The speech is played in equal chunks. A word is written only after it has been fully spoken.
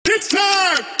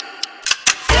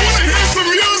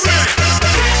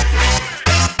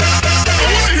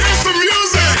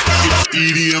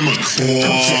You are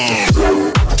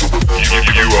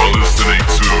listening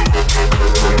to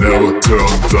Never Turn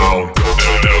Down,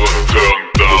 Never Turn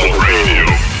Down Radio.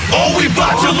 All we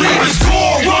about to leave is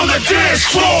floor on the dance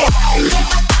floor.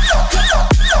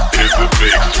 In the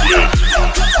mix with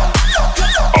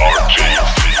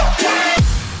RJC.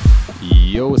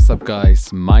 Yo, what's up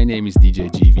guys? My name is DJ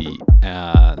GV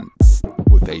and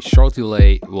with a short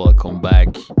delay, welcome back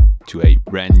to a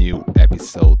brand new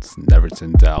episode Never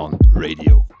Turn Down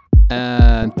Radio.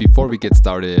 And before we get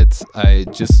started, I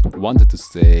just wanted to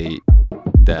say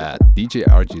that DJ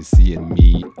RJC and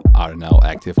me are now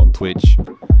active on Twitch.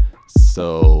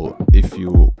 So if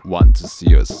you want to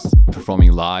see us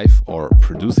performing live or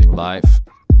producing live,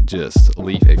 just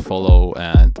leave a follow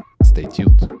and stay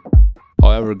tuned.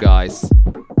 However guys,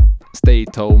 stay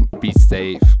at home, be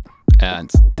safe,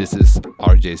 and this is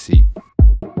RJC.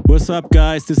 What's up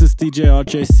guys, this is DJ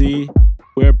RJC.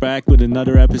 We're back with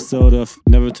another episode of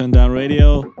Never Turn Down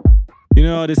Radio. You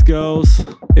know how this goes.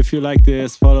 If you like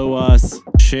this, follow us,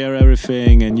 share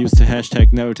everything, and use the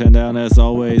hashtag Never Turn Down as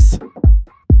always.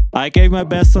 I gave my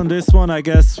best on this one. I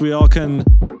guess we all can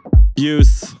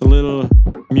use a little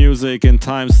music in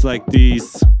times like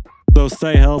these. So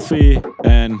stay healthy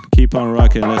and keep on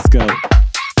rocking. Let's go. Never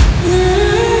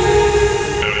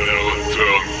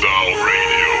Turn Down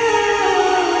Radio.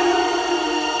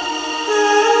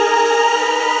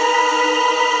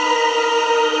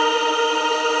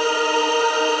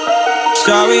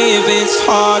 Sorry if it's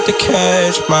hard to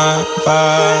catch my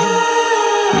vibe.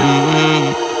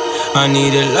 I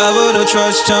need a lover to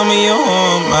trust, tell me you're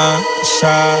on my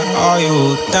side. Are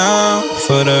you down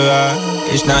for the ride?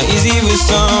 It's not easy with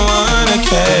someone to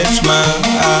catch my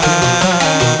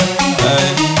eye.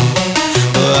 But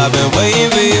I've been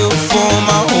waiting for you for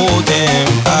my whole damn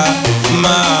life,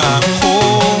 my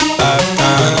whole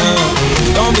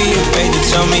lifetime. Don't be afraid to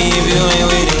tell me if you ain't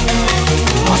with it.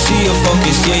 I see your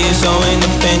focus, yeah, you're so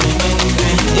independent.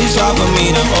 It's hard for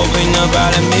me to open up,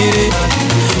 I'll admit it.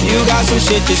 You got some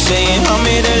shit to say and I'm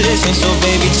here to listen. So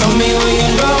baby, tell me where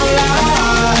your love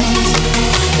lies.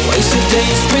 Waste a day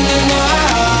and spend the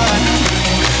night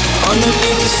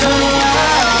underneath the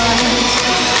sunrise.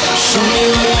 Show me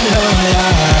where your love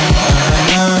lies.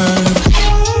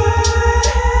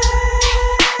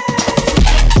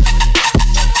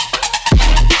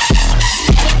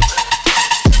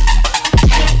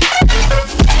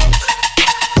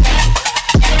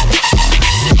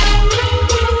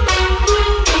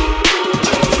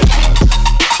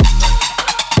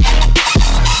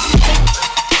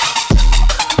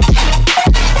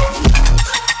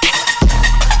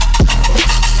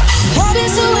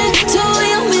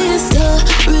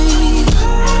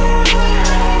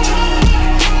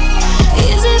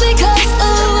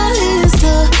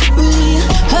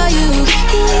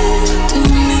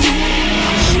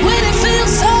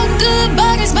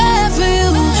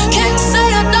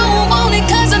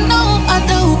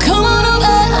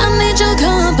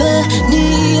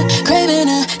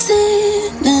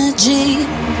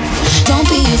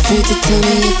 To tell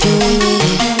me if you ain't with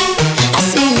it. I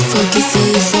see you focus, yeah,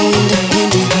 you're so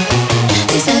independent.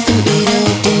 It's nothing beat up,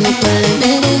 open up, I'll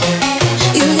admit it.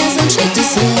 You got some shit to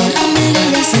say, and I'm in the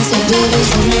lesson. So baby,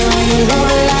 tell me where your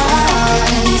love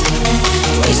lies.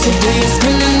 Waste a day and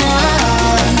spend the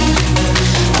night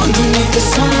underneath the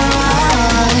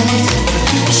sunrise.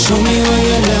 Show me where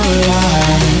your love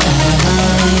lies.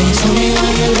 Tell me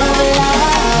where your love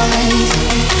lies.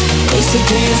 Waste a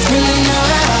day and spend the night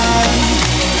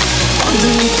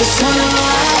underneath the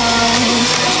sunrise.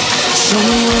 Show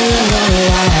me where your love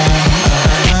lies.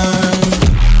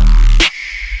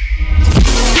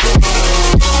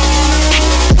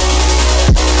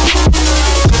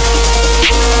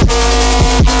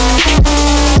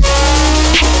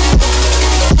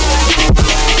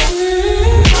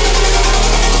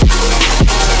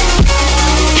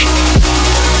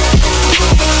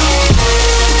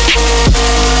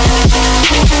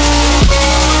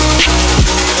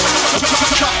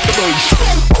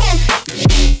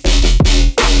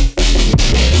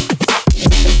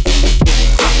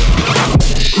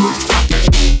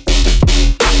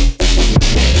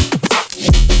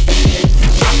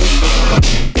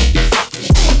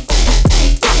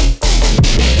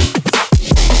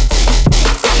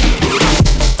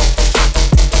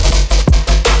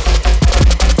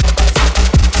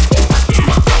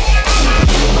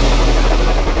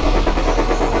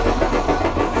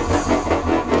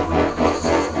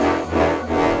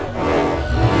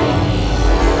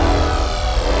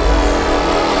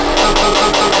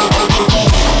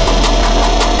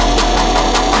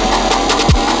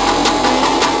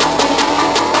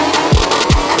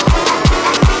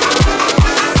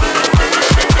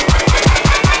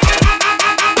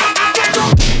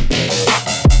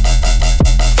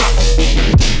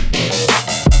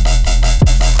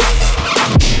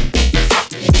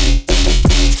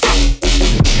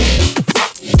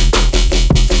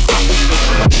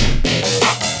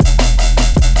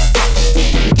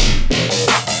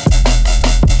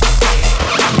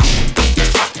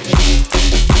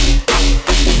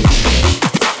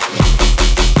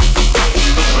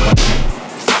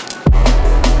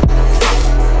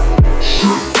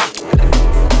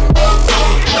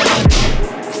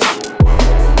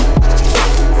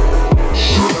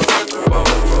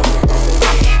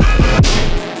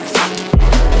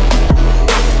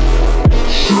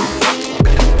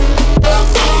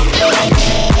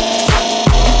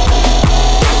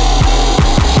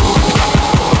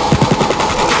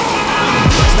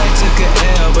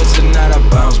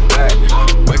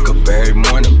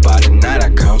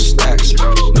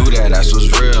 last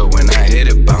was real. When I hit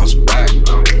it, bounce back.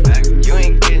 You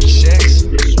ain't getting checks.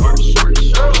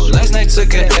 Last night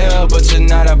took an L, but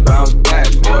tonight I bounce back.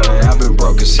 Boy, I've been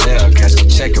broke as hell. Catch the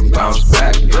check and bounce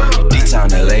back. D-Town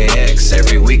LAX,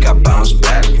 every week I bounce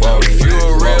back. Whoa, if you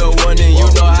a real one, then you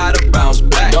know how to bounce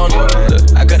back. Don't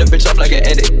I cut a bitch off like an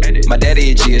edit. My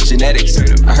daddy a G, it's genetics.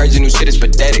 I heard your new shit is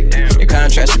pathetic. Your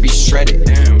contrast should be shredded.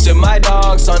 To my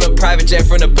dogs on a private jet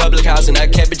from the public house, and I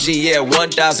kept a G, yeah,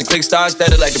 1,000. Click stars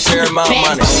that are like the Paramount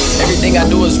money. Everything I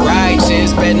do is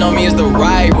righteous. Betting on me is the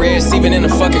right risk, even in a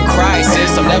fucking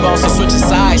crisis. I'm never on some switch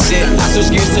side shit. I switch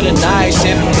gears to the night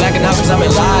shift. Blacking out cause I'm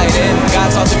enlightened.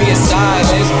 God talk to me in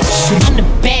silence. I'm the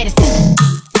baddest.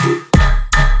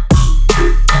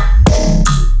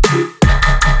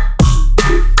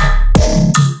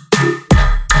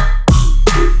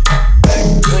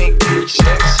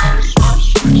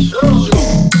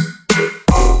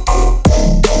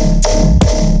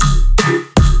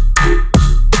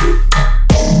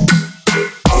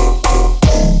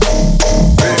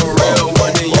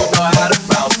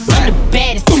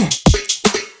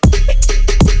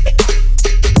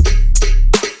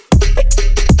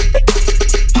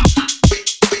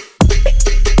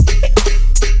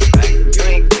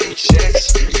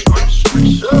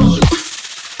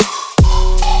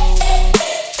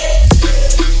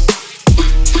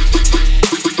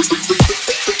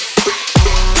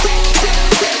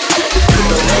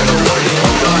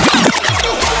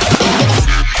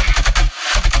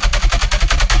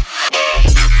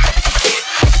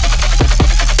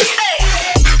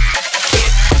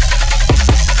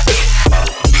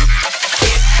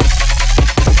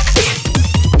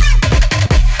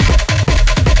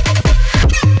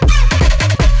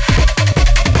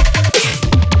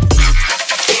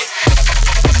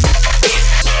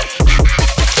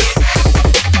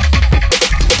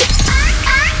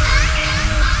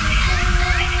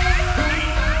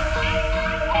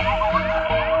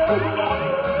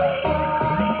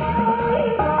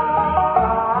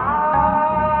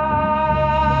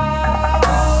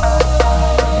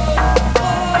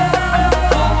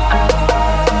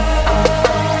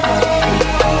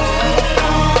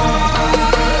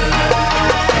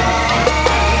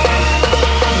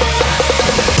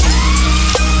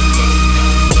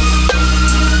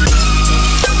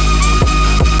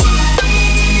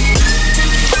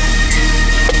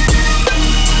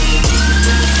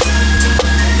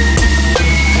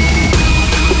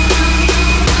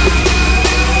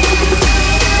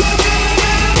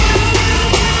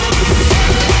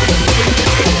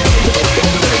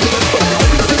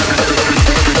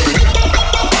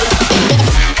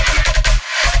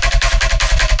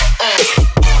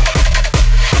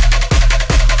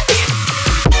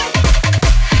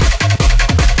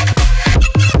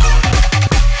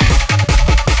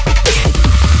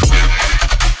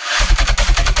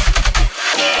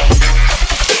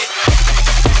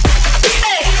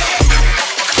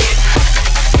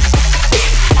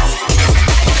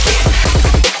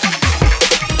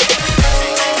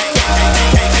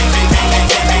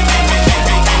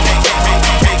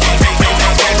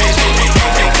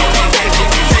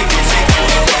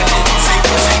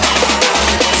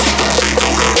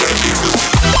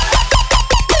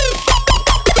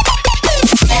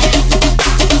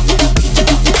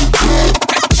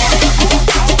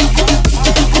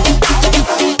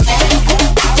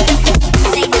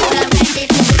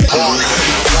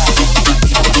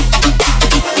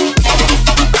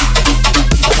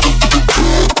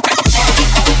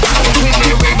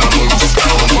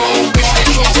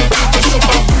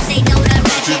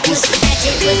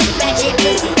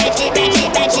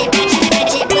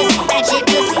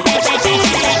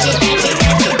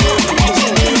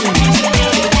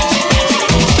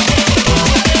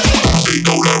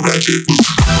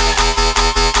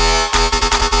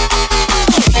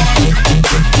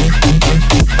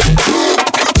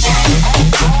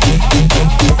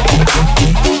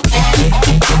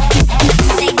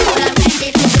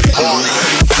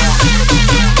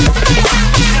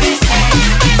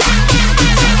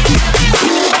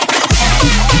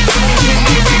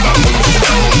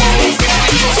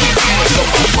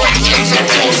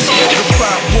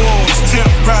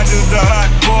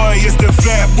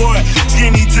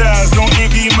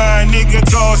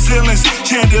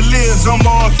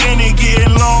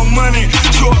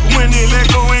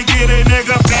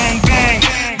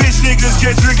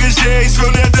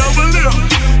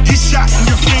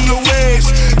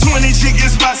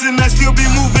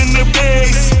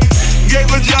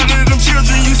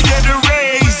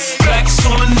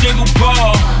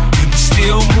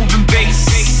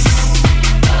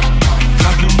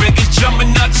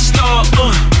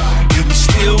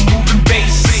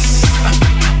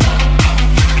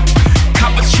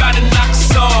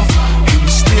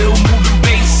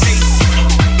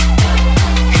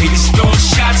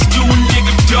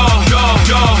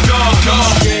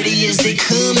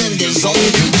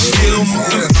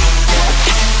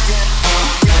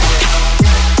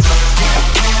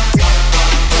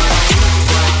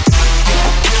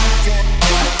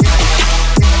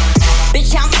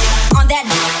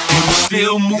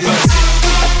 still moving.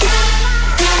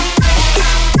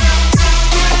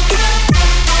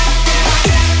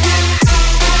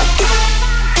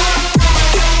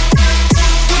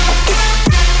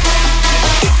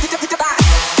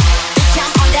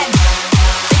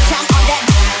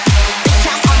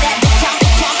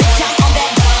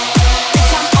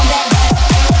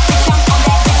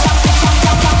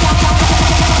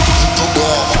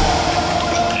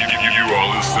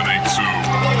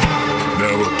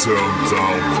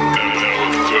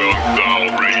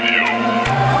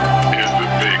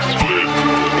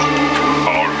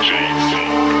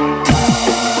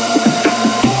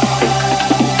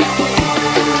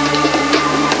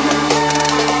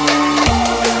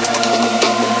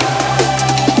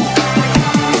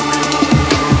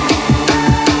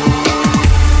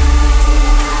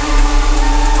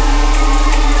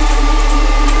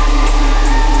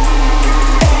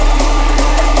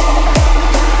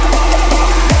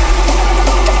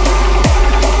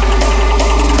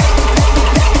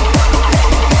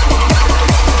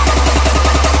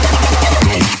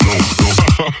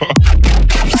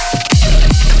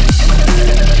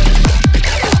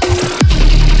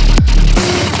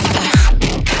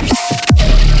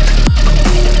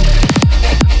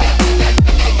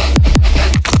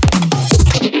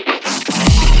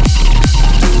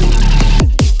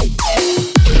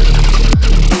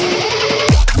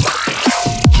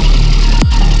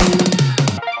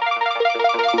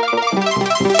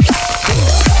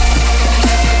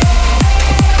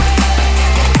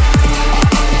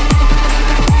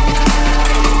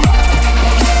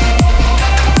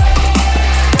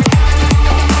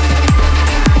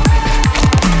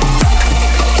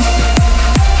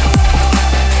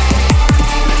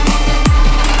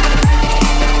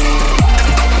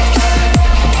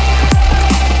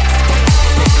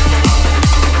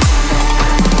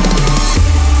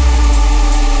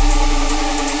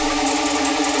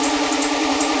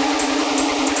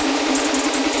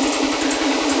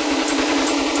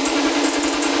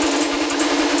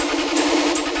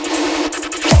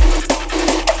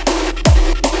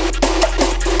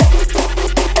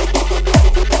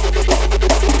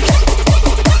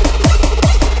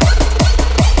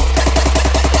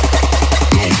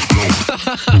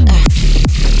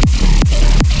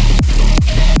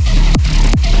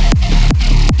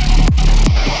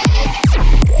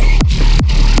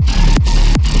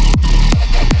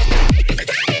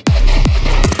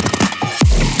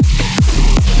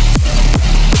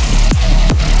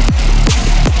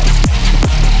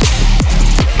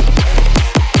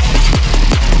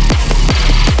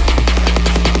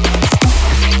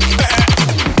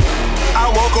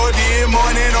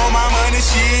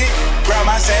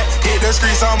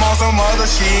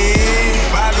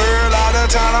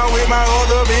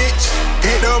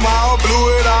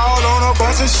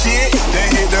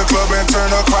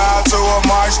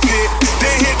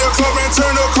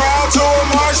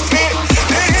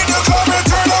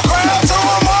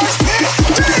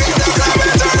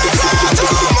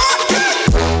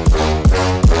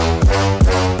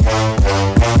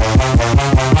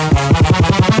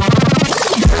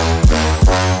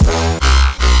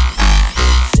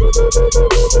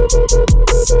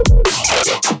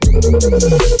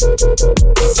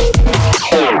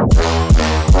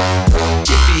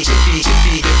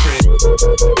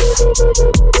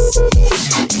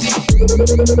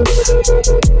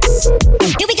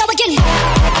 Here we go again.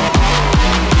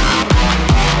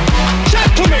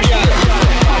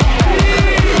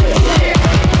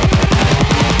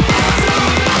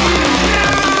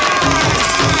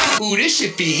 Ooh, this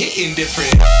shit be hitting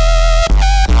different.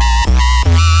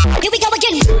 Here we go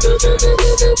again.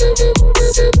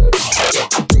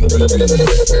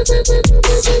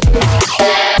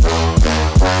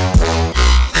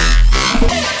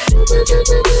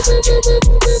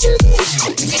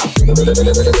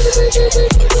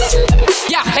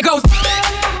 Yeah, it goes.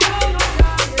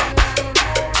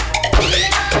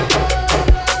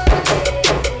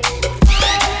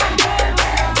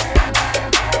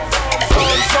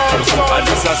 And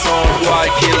this a sound boy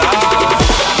killer.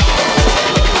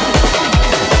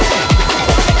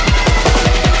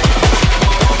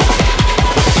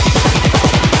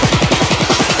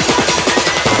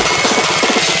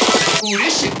 Ooh,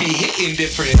 this shit be hitting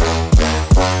different.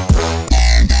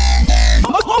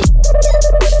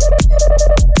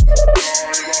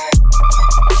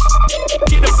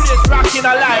 Keep the place rocking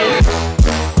alive.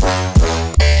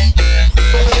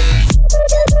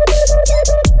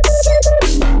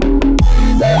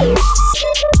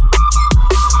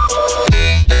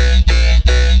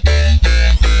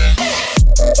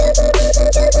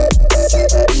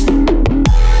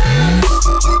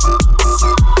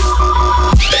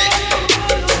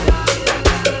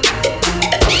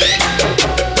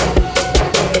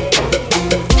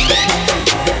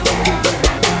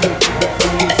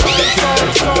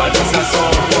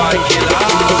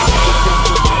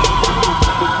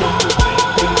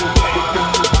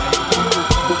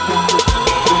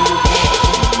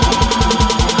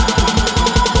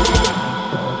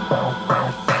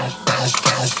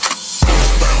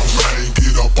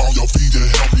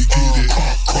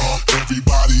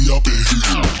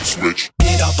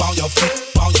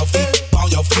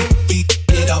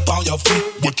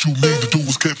 what you mean to do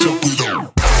is catch up with them.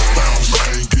 Bounce,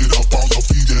 man, get up on your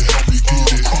feet and help me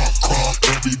get it.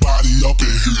 Everybody up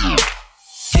in here.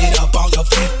 Get up on your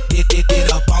feet,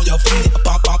 get up on your feet.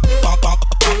 Bop, bop, bop, bop,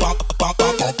 bop, bop,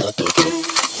 bop, bop, bop.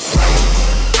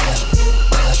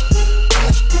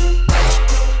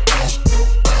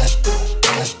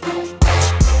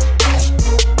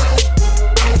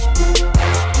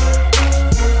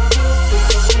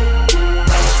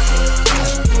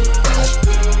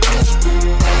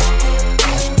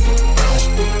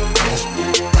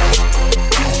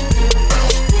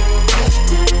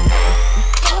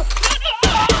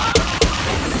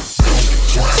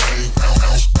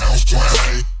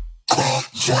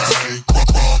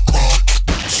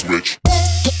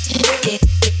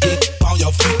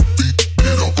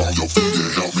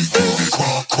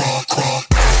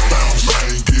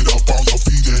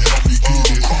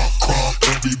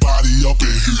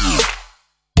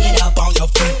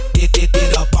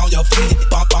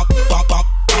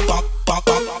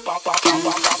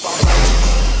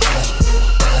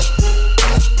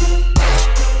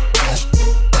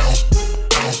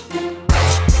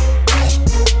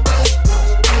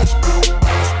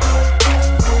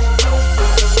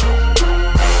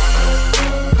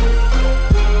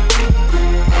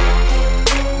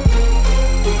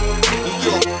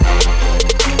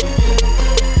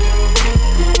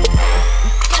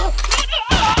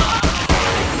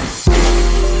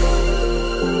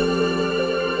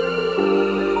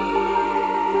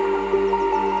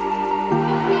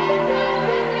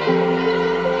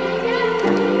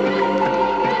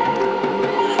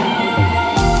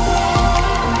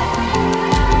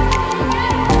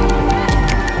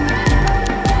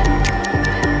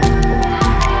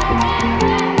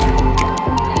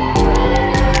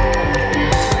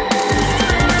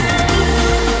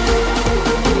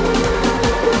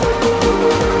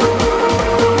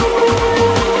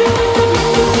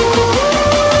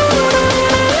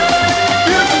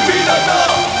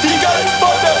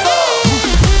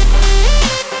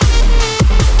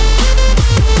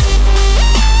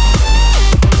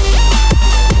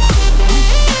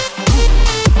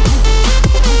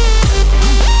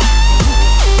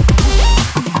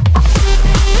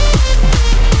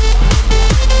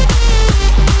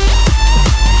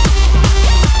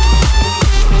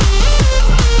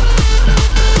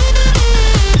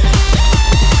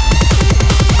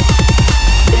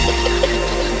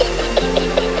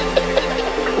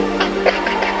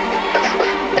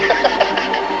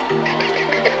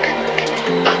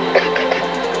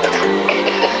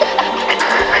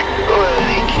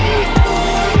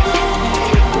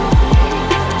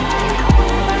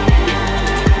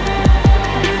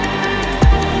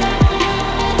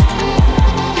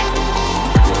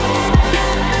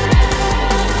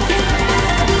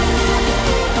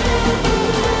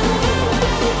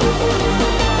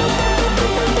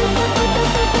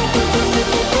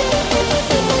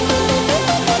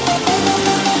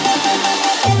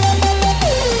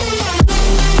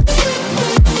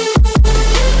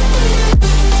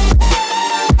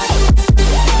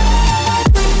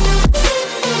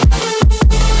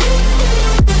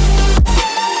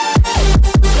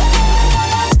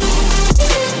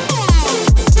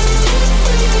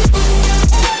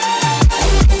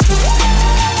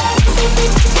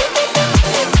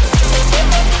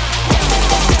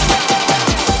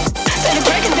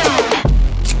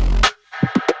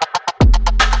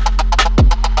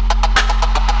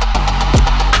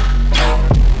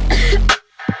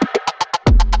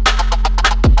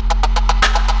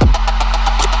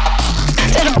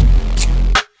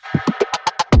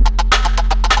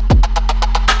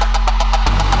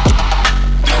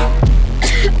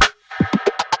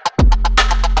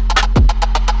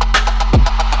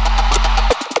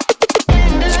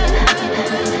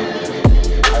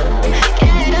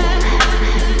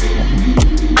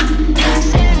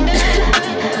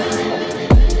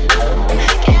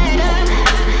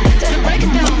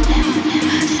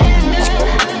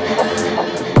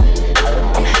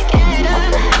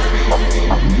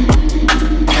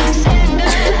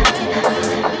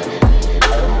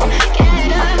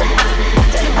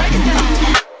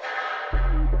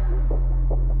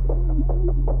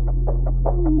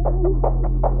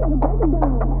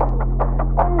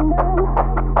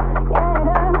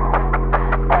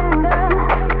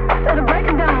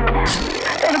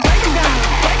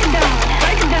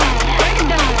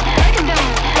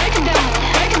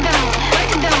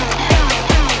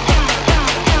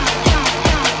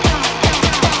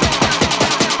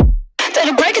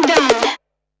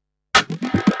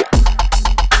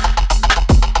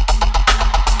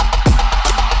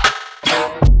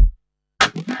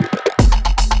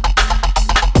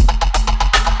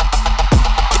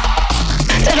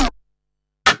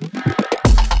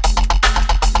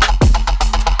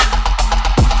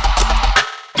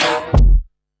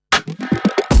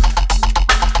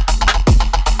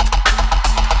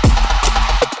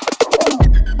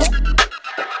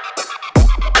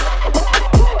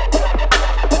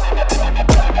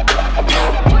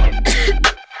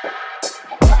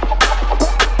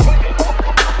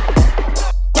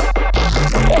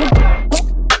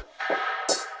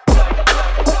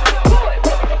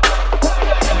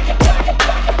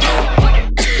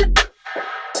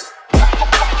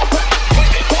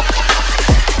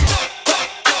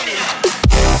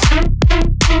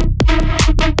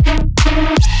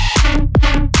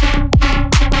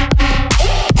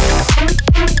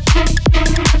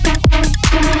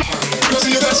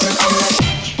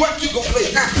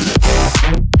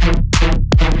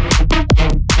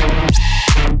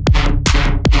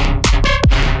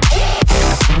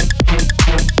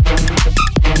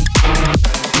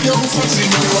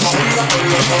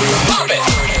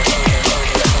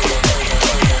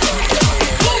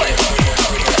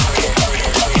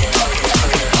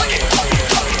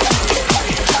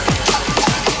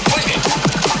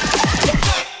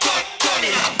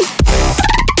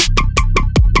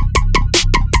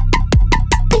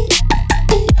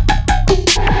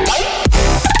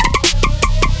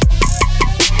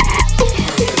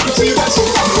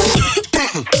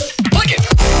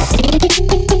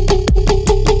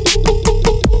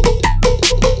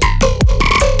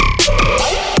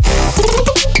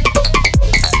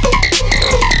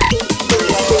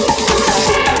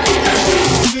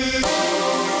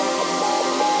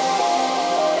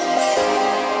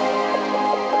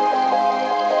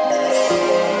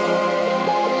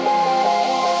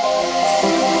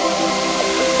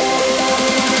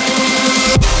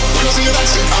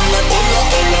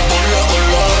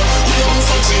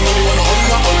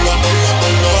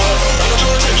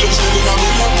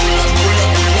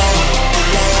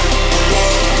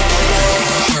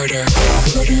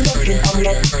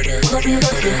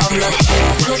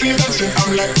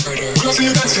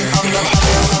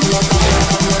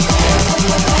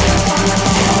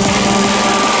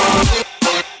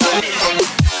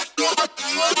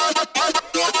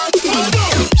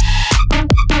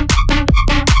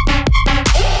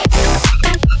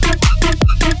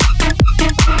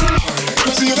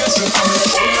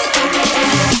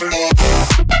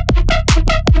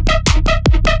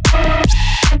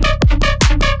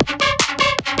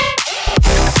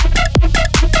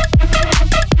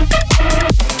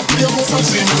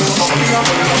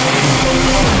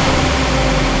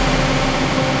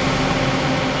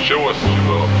 Show us some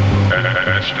love.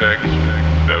 Hashtag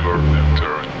never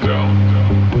turn down.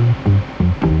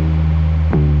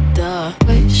 The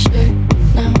white shirt,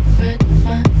 now red,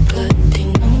 my bloody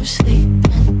nose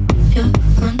sleeping. You're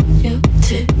on your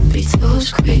tippy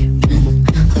toes creeping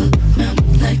around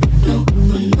like no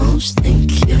one knows.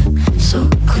 Think you're so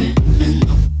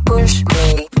criminal. Push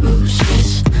me.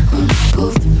 Bruises on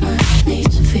both my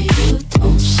knees for you.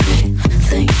 Don't say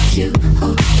thank you.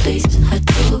 Oh please, I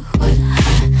do what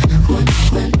I want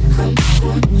when I'm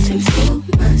wanting to.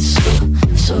 My soul,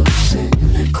 so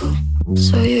cynical.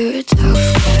 So you're a tough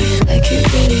guy, like you're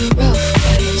really rough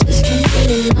guy. Just can't get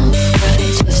enough guy,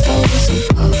 just always a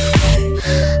puff guy.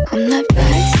 I'm that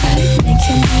bad type, make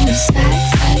you know the sad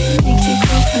type. Make you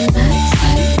go from that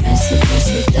type,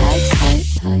 recipe that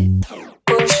type.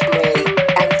 Push me,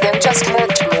 and then just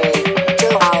hurt me,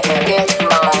 till I get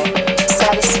my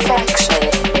satisfaction,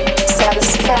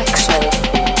 satisfaction,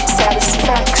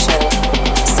 satisfaction,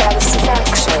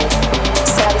 satisfaction,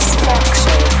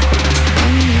 satisfaction.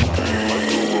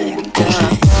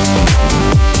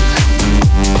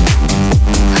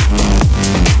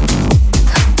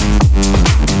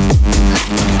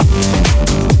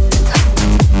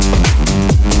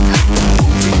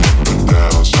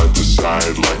 Down side to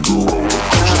side like a roller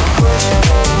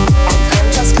coaster. And then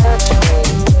just hurt me,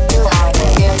 till I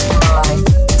get my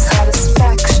satisfaction,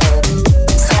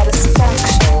 satisfaction,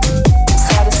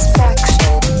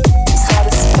 satisfaction,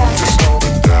 satisfaction,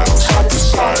 Down side to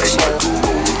side like a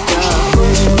roller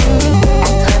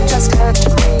and then just hurt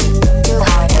me, till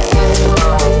I get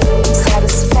my satisfaction,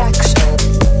 satisfaction,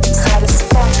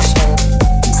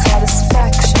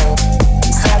 satisfaction,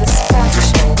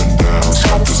 satisfaction, Down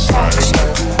side to side like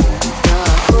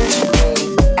push me,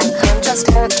 and then just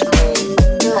hurt me,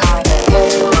 till I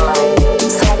get my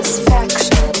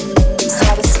satisfaction,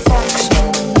 satisfaction,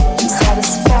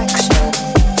 satisfaction,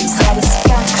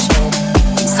 satisfaction,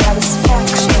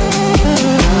 satisfaction.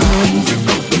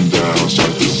 up and down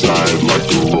side to side like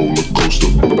a roller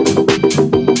coaster.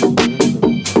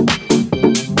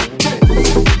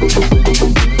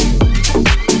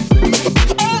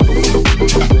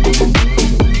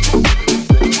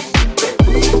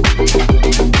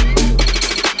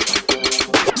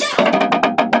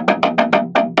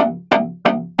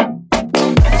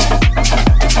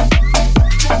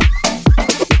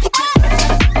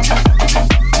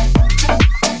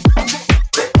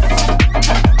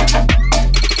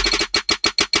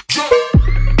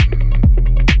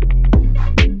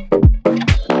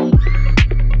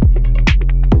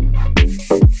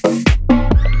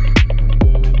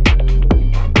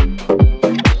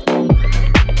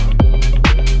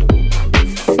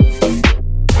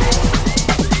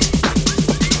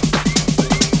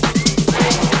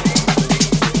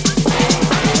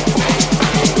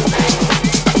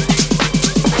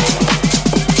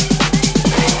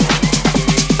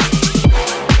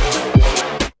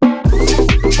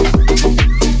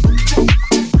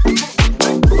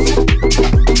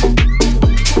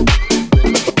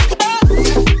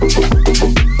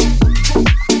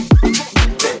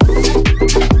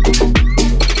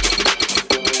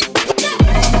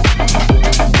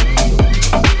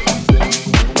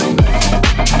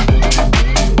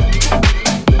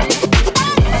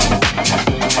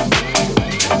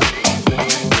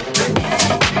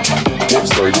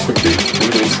 Sorry, just quickly.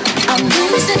 I'm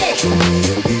losing it.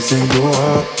 Peace in your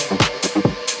heart.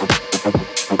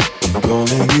 I'm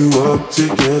calling you up to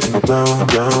get down,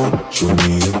 down. Show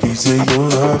me a piece of your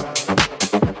love.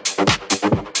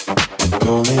 I'm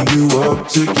calling you up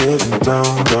to get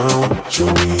down, down. Show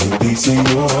me a piece of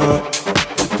your heart,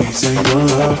 a piece of your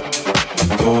love. I'm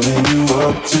calling you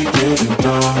up to get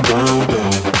down, down,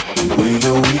 down. The way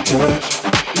that we touch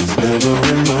is never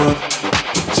enough.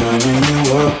 Turning you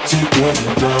up to get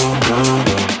down, down,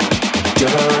 down. Da,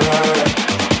 da,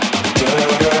 da,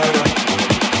 da, da,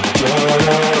 da.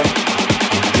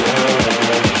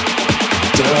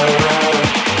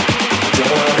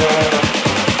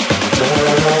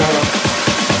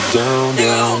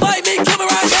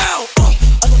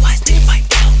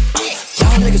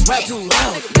 rap too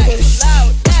loud. Nigga,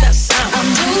 what's that sound? I'm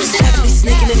losing. Have me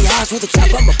sneaking in your eyes with a trap.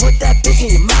 I'ma put that bitch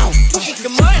in your mouth.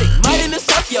 Good morning, might in the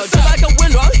stuff, yo. Just like a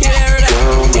window, I'm here to air it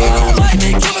out.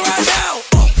 Lightning, kill it right now.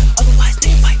 Otherwise,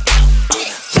 they fight down.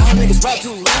 Y'all niggas rap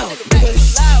too loud. Nigga,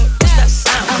 what's that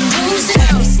sound? I'm losing.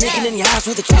 Have me sneaking in your eyes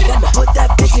with a trap. I'ma put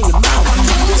that bitch in your mouth.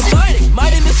 Good morning,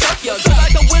 might in the stuff, yo. Just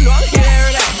like a window, I'm here to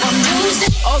air it out.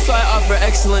 Also, I offer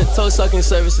excellent toe-sucking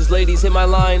services. Ladies, hit my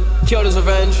line, Kyoto's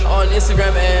Revenge, on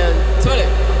Instagram and Twitter.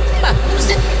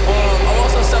 I'm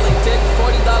also selling dick,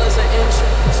 $40 an inch,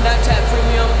 Snapchat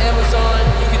Premium, Amazon.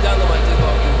 You can download my dick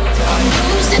off Google.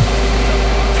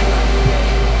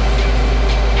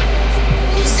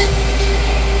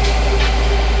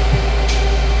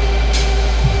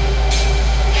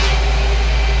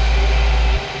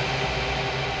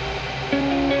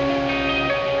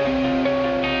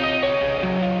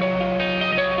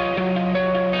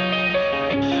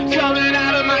 Coming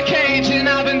out of my cage and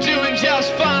I've been doing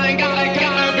just fine.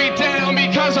 Gotta be down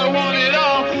because I want it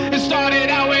all. It started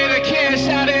out with a kiss.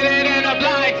 How did it end up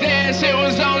like this? It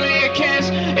was only a kiss.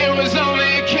 It was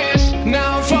only a kiss.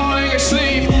 Now I'm falling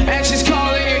asleep and she's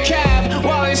calling a cab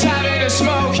while he's having a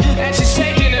smoke and she's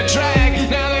taking a drag.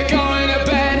 Now they're going to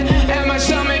bed and my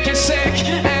stomach is sick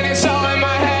and it's all in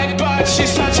my head, but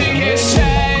she's touching his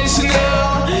chest.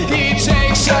 Now he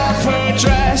takes off her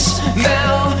dress.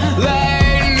 Now let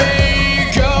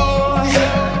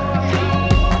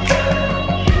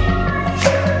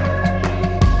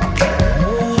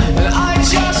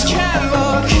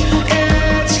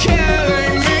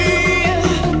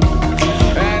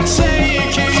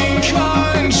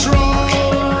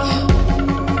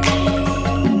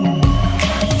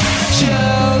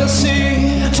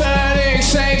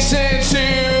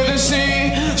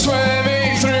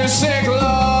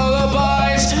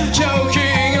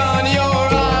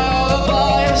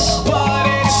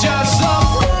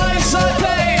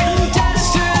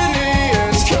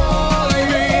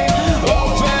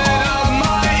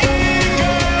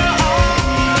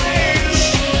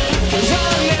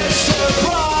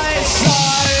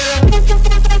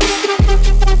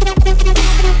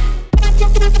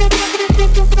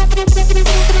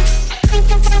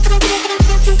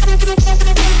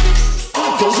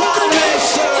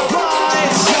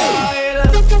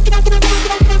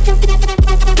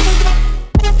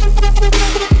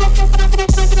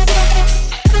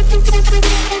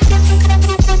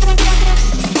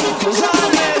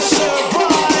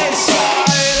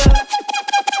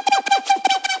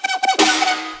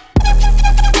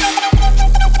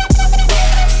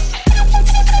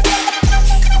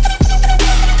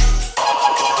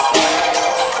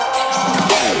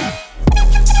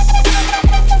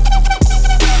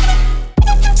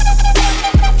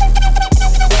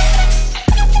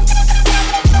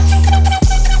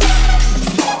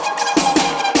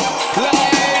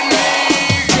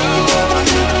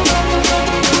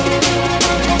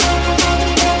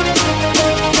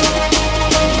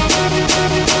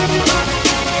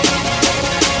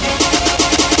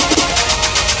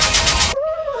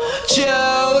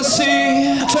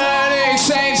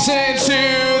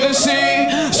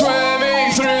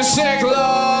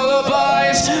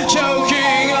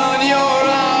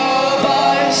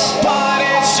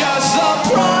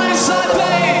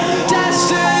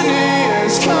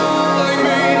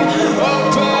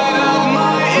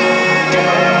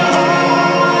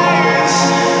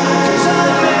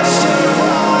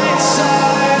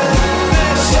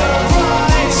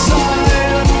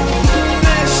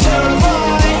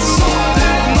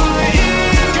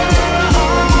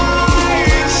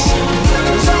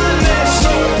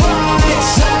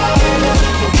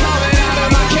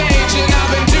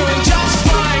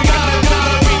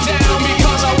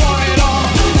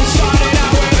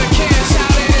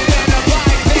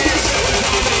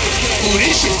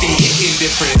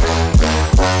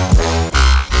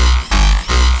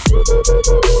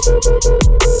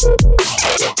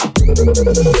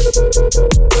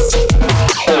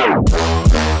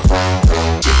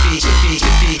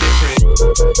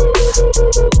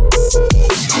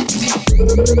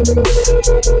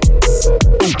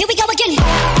Here we go again.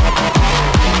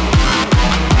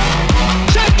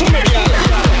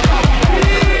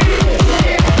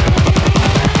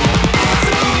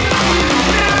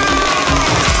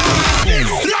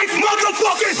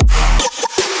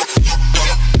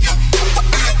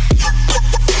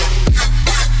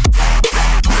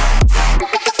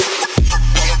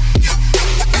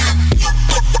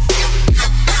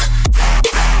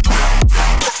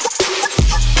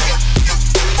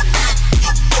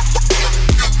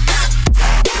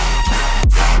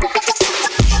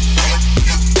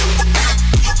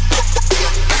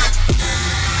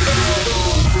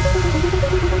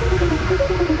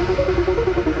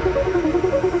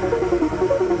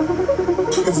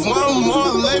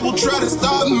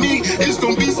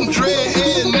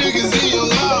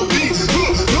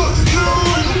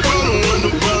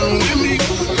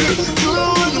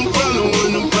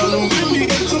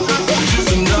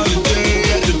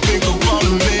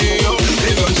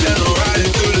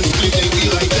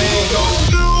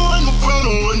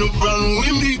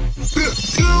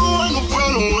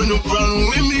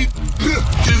 with me.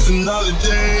 Just another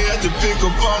day, I have to pick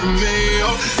up on the mail.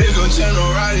 They gon'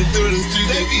 channel riding through the streets,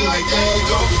 they be like, there you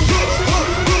go.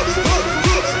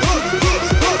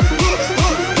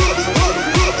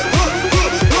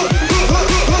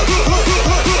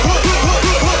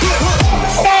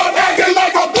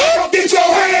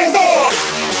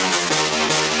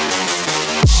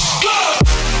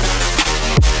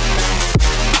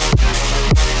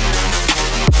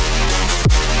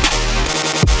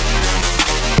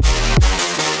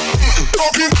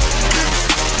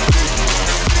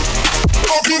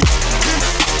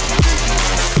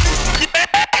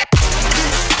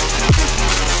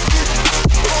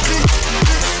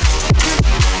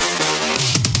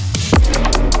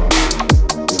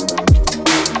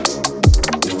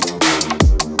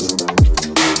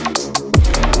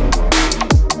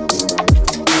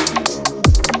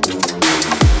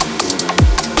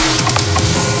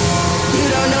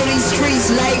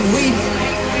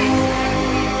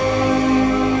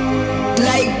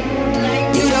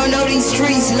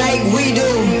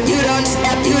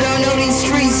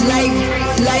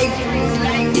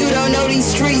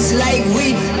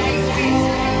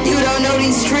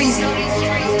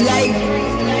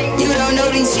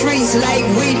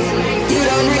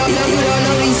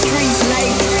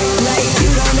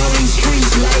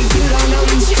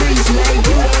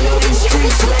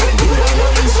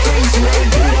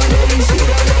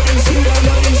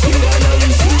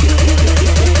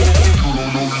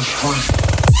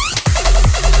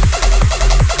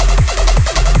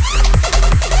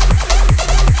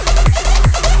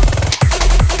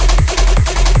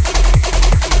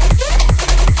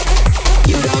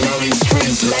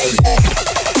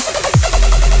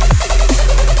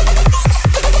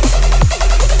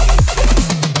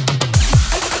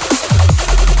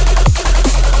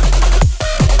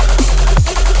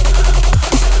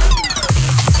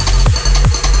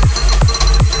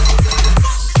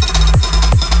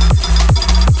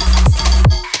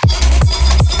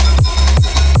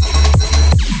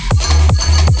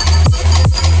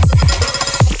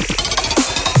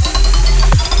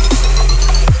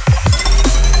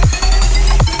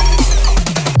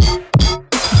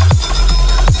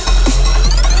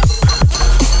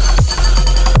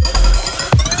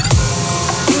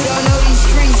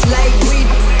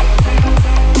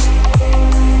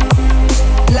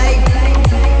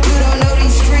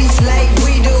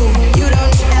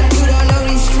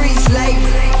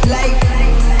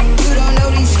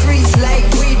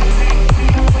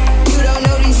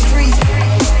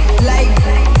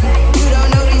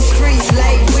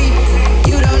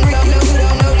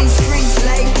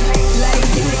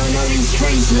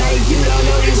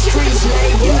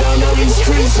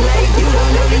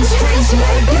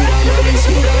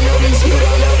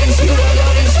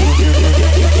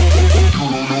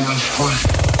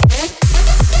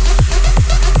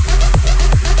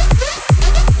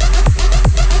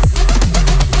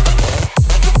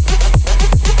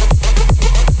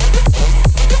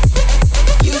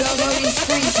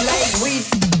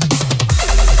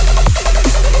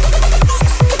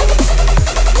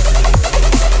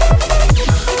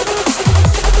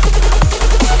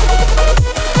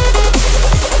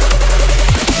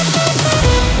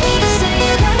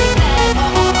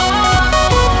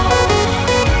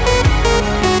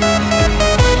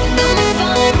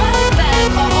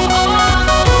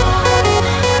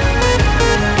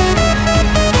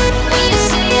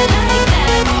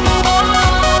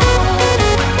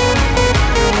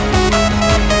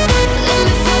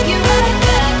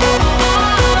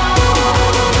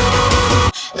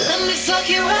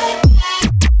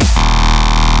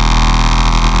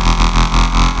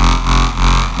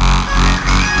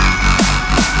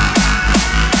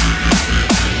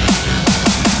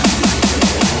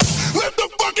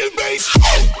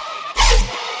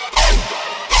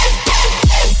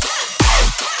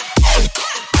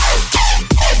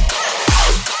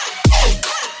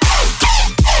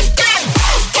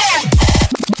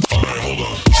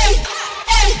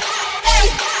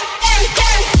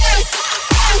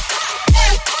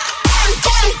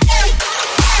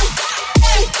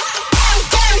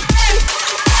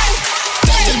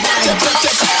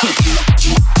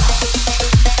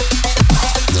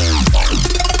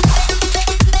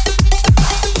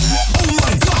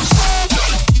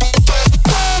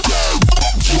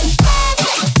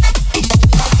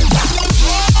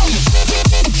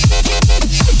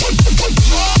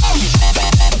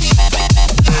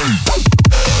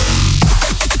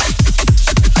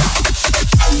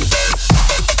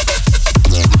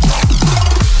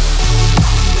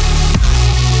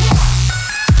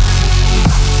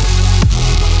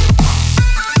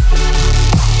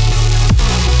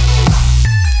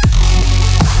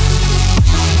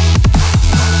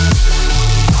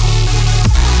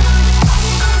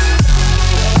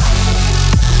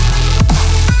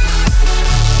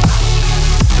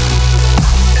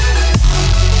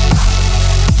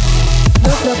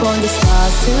 on the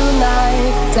stars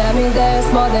tonight. Tell me there's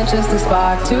more than just a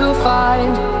spark to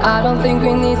find. I don't think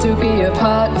we need to be a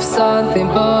part of something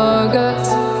bogus.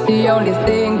 The only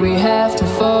thing we have to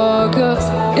focus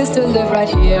is to live right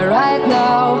here, right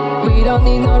now. We don't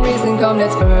need no reason, come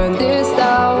let's burn this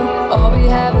down. All we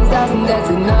have is us and that's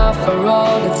enough for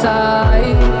all the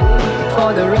time,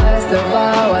 for the rest of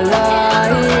our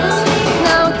lives.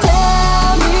 Now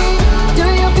tell me, do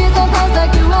you feel sometimes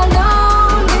like you are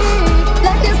lonely?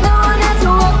 Like there's no one else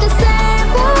who walks the same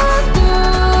path you?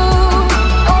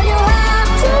 All you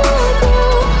have to do,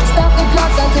 stop the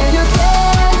clocks until you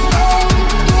can't stay.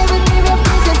 Give your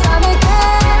peace and time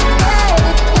again.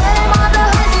 Let him all the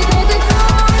hurt because it's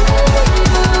only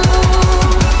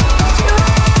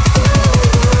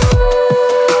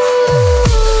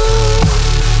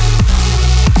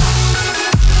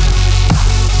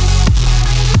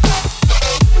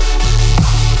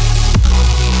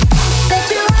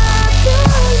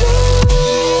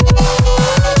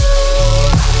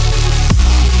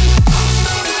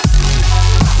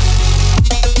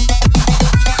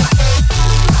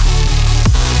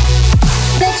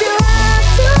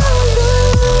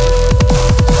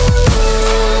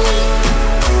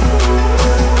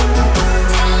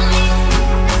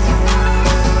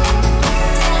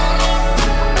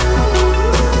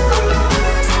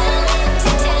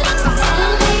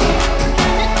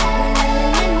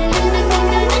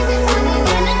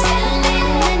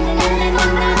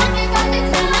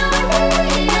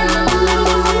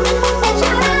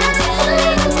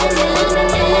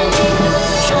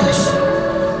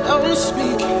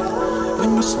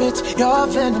your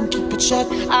venom, keep it shut.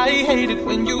 I hate it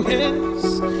when you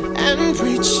hiss and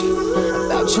preach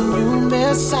about your new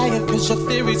messiah, cause your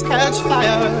theories catch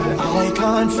fire. I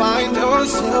can't find your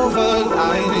silver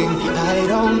lining. I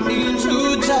don't mean to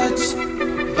judge,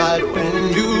 but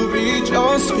when you read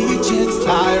your speech it's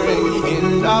tiring.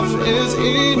 Enough is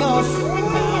enough.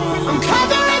 I'm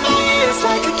covering my ears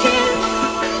like a kid.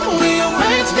 When your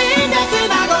words mean nothing,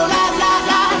 I go la la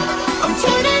la. I'm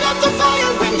turning up the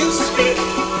fire when you speak,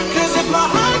 cause if my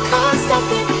heart can't stop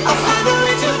it, I'll find a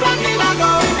way to block it. I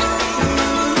go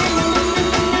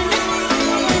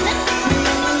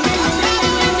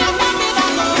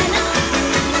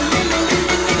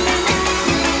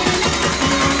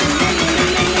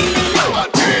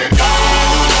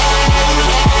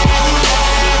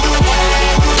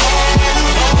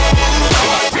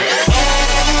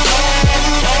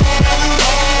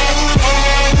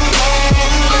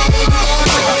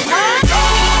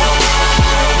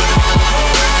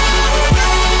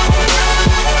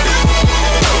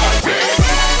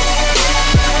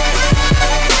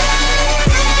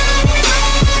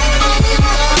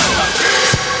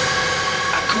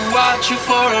you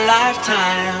for a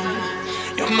lifetime.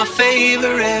 You're my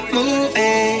favorite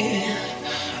movie.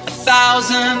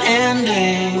 1,000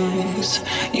 endings.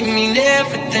 You mean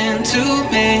everything to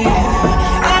me.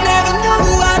 I never know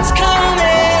what's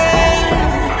coming.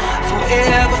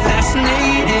 Forever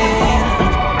fascinating.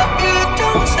 You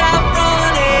don't stop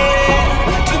running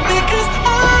to me, cause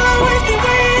I'll always be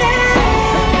waiting.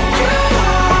 You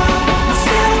are my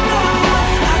cinema.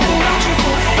 I can watch you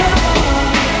forever.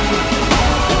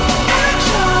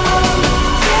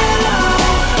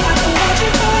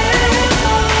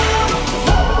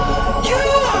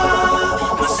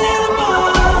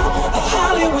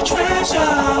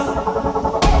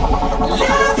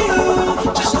 Love you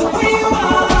just the way you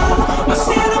are. My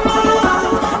cinema,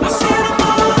 my cinema,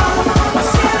 my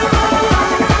cinema,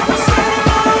 my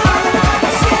cinema, my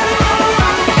cinema,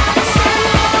 my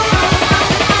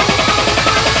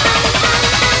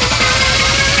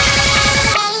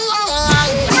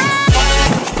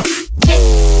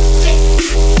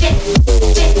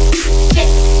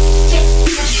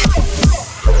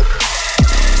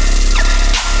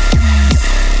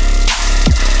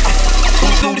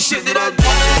do the shit that I do.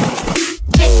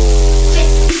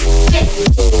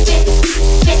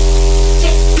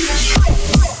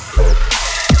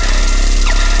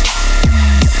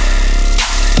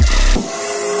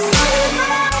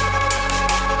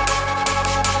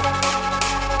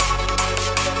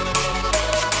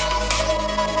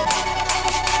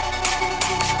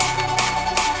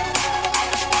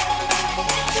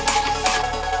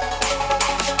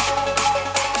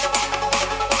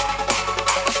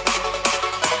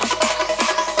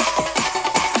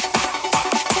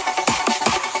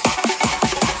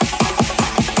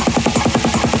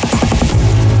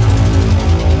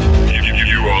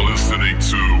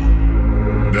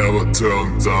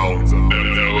 Turn down,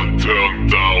 never turn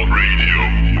down radio.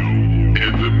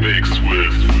 In the mix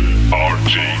with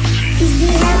RJC.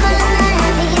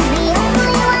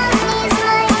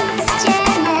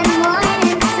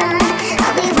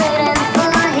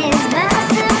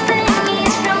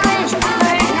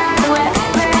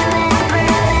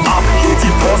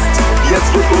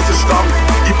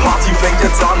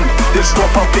 Den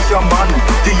Stoff hab ich am Mann,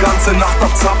 die ganze Nacht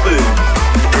am Zappeln.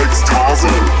 Ekstase.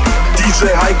 DJ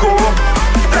Heiko,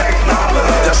 Deckname.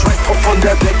 Der Schweißtropf von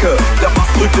der Decke, der Bass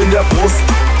drückt in der Brust.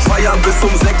 Feiern bis um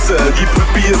 6, die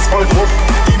Püppi ist voll drauf.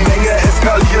 Die Menge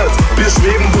eskaliert, wir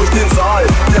schweben durch den Saal.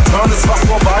 Der Turn ist fast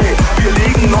vorbei, wir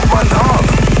legen nochmal nach.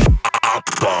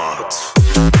 Abfahrt.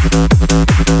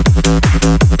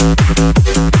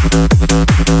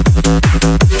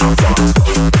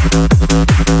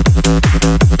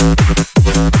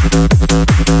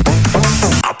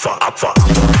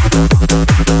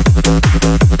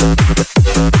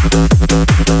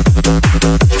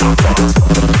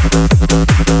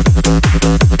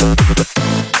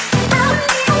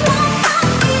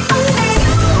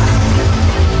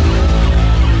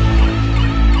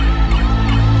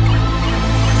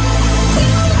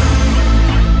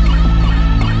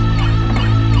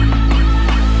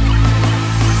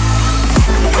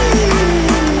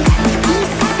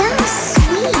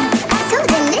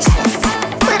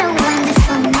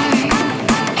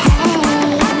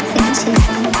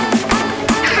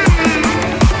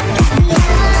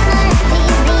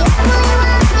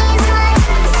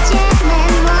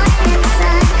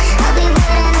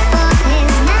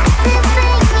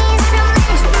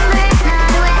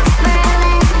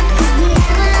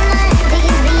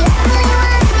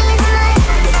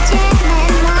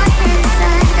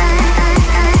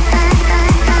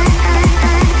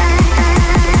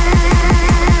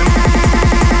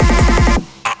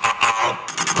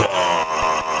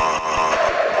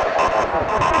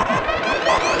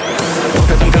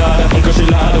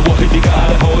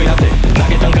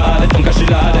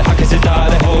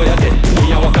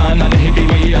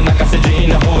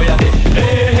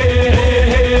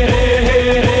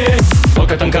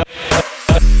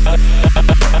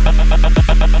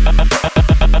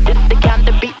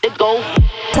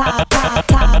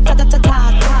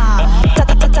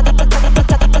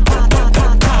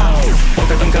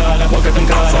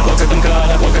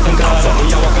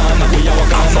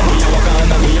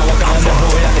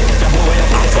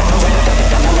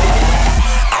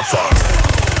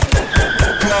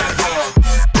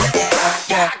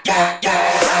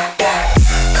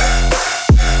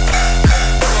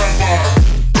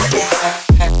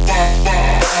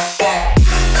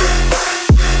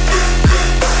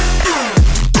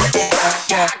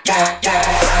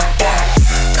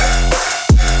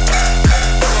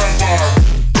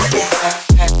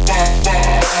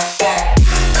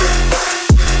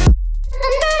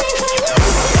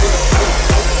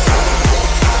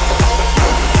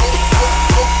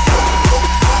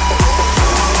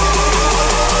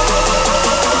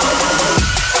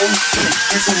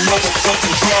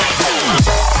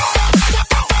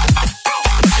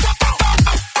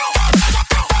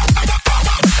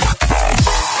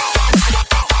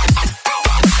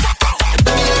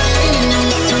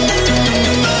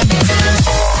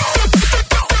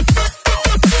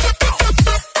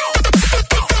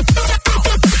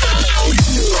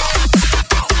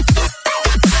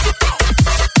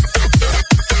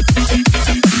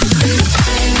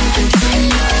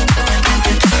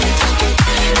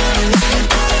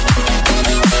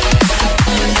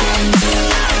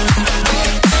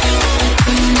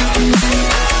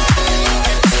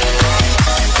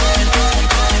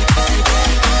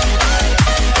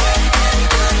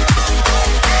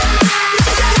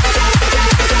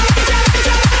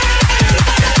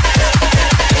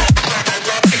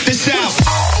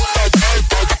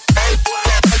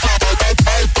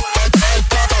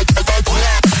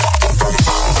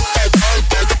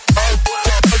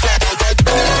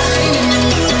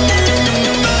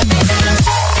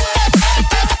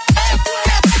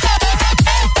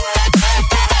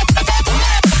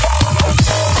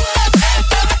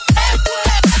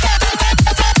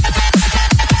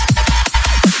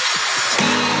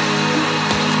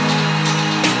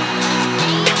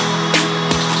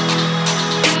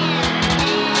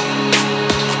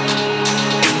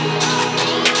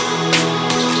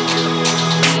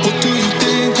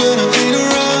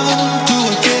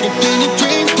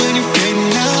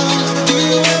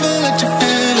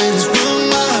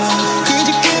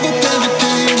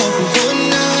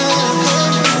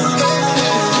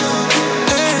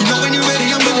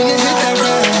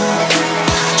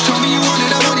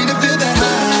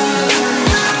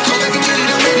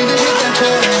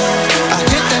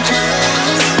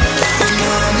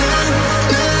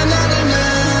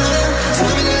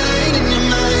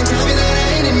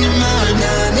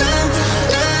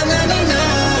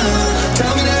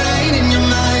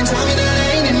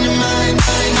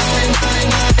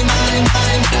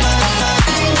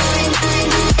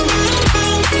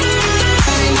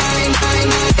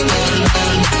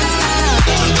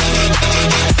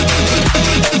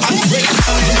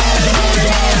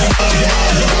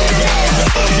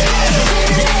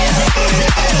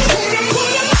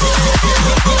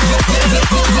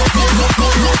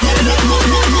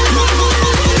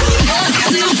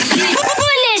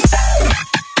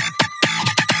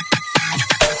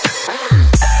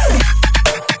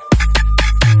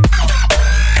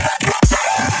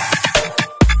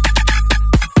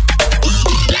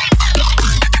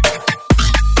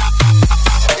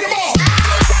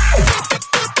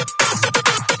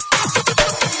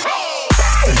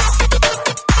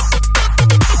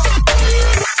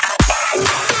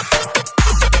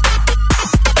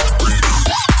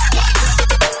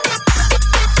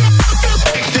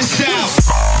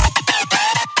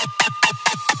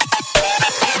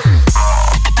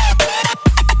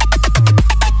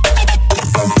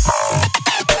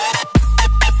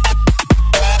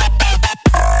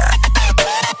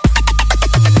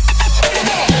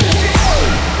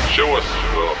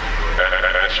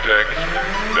 tech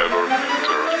never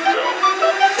turns down.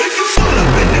 Make 'em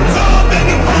bounce, make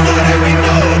 'em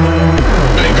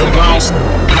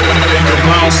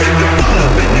bounce.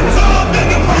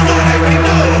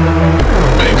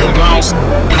 Make 'em bounce,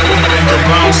 make 'em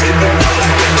bounce.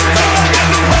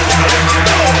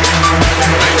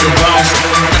 Make 'em bounce,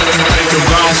 make 'em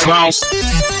bounce, bounce.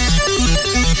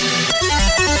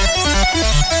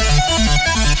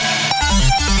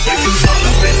 If you fall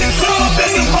up in the club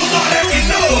and the whole lot of you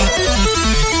know.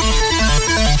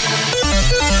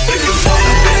 If you fall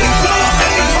up in the club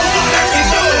and the whole lot of you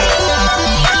know.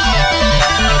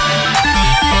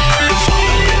 You fall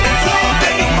up in the club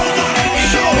and the whole lot of you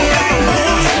know.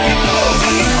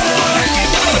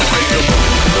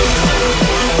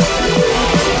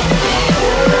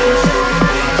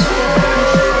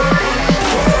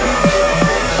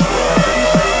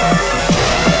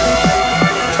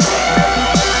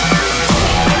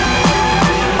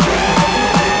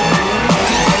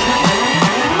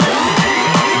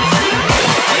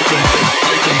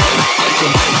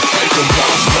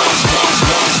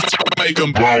 Make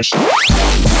 'em bounce.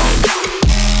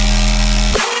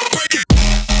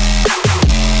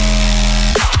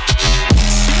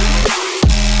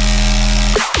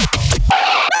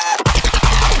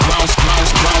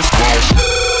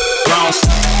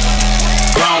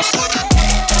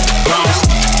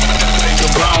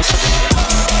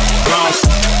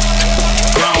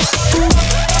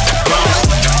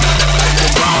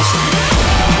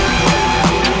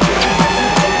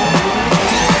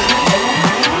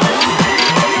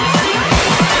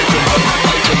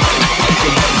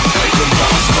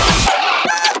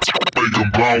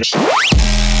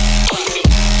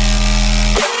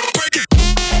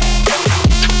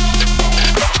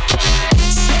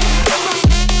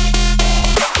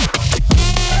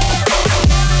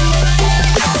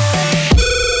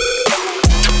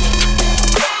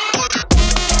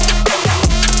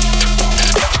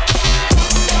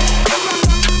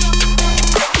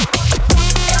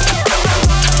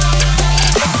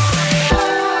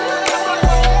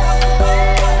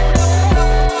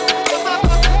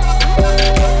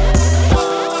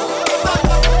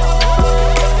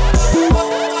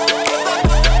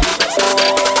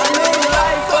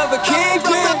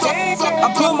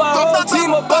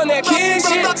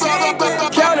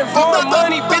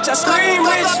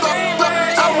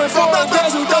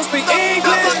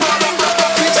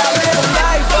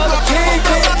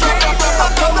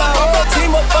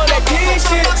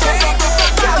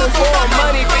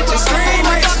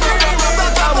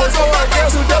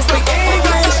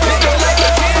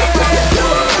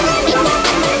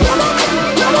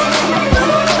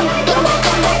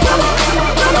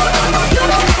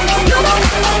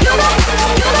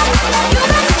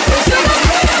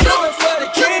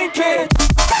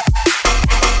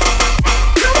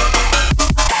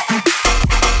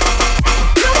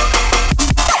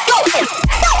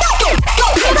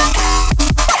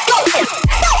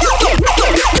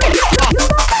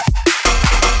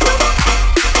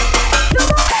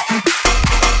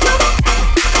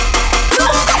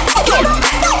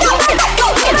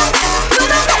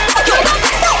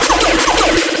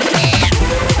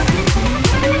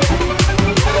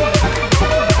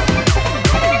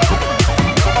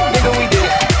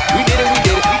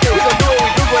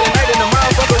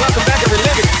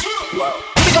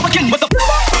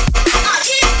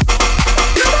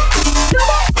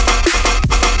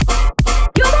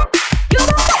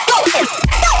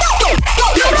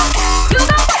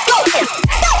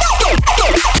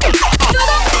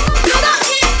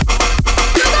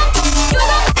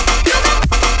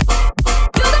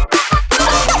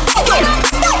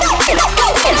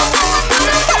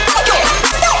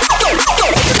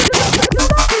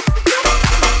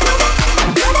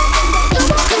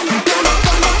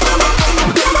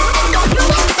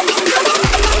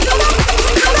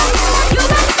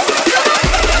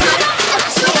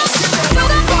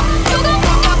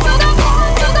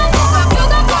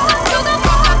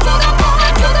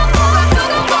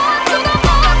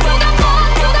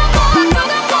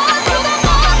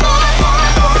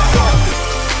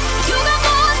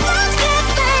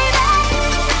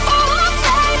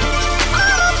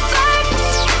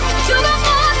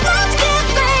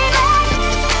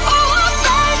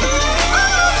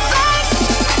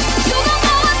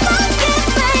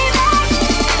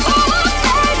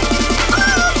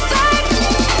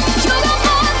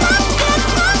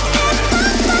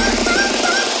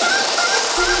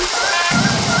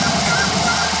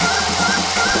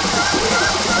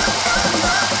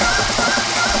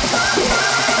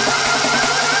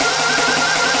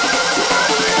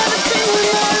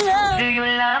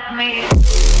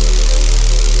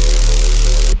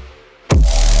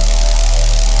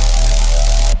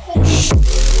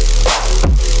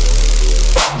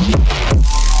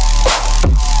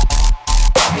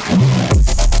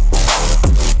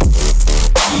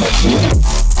 You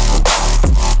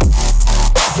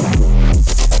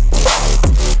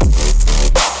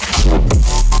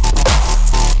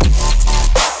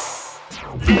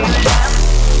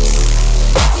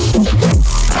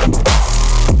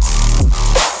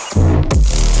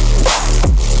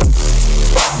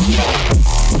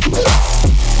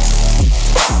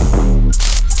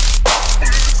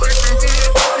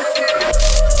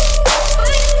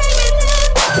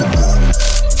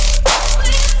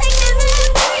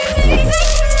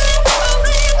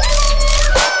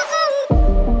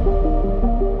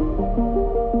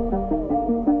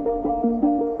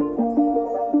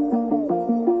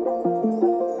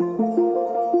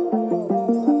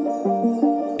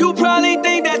probably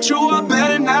think that you are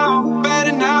better now,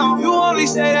 better now. You only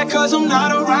say that cause I'm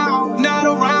not around, not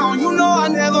around. You know I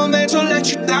never meant to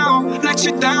let you down, let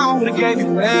you down. Would've gave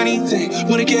you anything,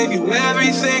 would've gave you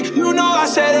everything. You know I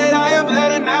said that I am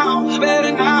better now,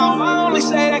 better now. I only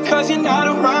say that cause you're not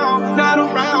around, not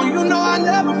around. You know I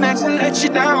never meant to let you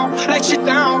down, let you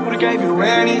down. Would've gave you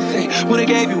anything, would've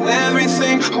gave you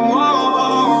everything.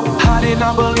 Oh, I did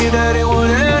not believe that it would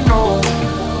end, no.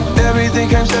 Everything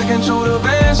came second to the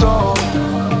best, oh.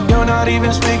 You're not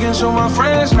even speaking to my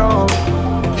friends, no.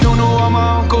 You knew all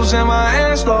my uncles and my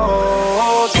aunts,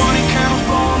 though. 20 candles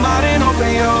blow 'em out and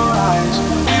open your eyes.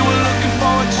 We were looking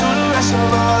forward to the rest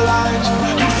of our lives.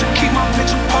 Used to keep my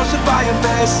picture posted by your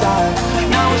bedside.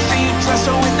 Now I see you dressed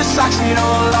up with the socks you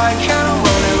don't like.